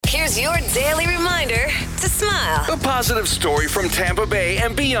Here's your daily reminder to smile. A positive story from Tampa Bay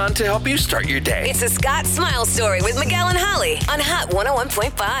and beyond to help you start your day. It's a Scott Smile Story with Miguel and Holly on Hot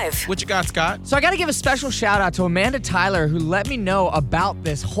 101.5. What you got, Scott? So I got to give a special shout out to Amanda Tyler, who let me know about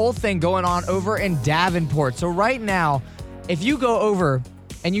this whole thing going on over in Davenport. So right now, if you go over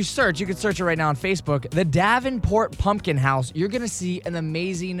and you can search it right now on Facebook, the Davenport Pumpkin House, you're going to see an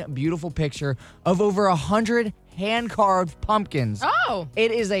amazing, beautiful picture of over 100 hand-carved pumpkins. Oh.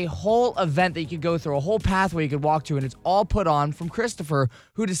 It is a whole event that you could go through, a whole pathway you could walk to, and it's all put on from Christopher,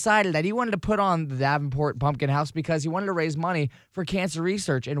 who decided that he wanted to put on the Davenport Pumpkin House because he wanted to raise money for cancer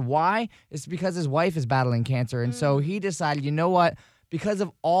research. And why? It's because his wife is battling cancer. And so he decided, you know what? Because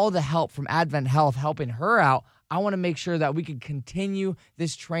of all the help from Advent Health helping her out, I want to make sure that we could continue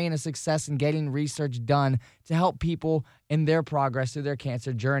this train of success in getting research done to help people in their progress through their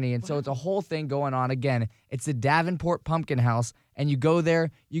cancer journey. And so it's a whole thing going on. Again, it's the Davenport Pumpkin House, and you go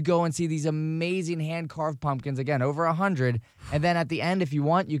there, you go and see these amazing hand-carved pumpkins, again, over 100. And then at the end, if you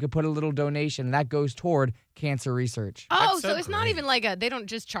want, you could put a little donation. That goes toward cancer research. Oh, That's so so it's not great. even like they don't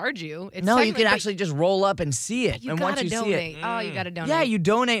just charge you. It's No, you technically- can actually just roll up and see it. You and gotta once you donate. see it, Oh, you gotta donate. yeah, you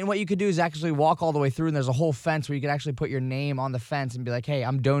donate, and what you could do is actually walk all the way through, and there's a whole fence where you can actually put your name on the fence and be like, hey,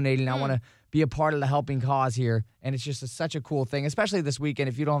 I'm donating. I want to be a part of the helping cause here. And it's just such a cool thing, especially this weekend.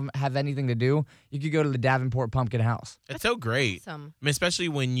 If you don't have anything to do, you could go to the Davenport Pumpkin House. It's so great. Awesome. I mean, especially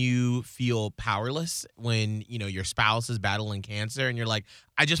when you feel powerless, when, your spouse is battling cancer and you're like,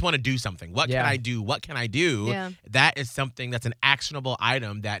 I just want to do something. What Yeah. can I do? What can I do? Yeah. That is something that's an actionable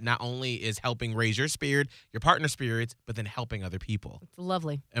item that not only is helping raise your spirit, your partner's spirits, but then helping other people. It's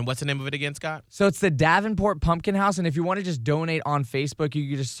lovely. And what's the name of it again, Scott? So it's the Davenport Pumpkin House, and if you want to just donate on Facebook, you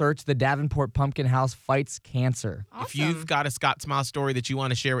can just search the Davenport Pumpkin House Fights Cancer. Awesome. If you've got a Scott Smile story that you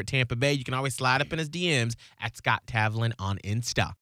want to share with Tampa Bay, you can always slide up in his DMs at Scott Tavlin on Insta.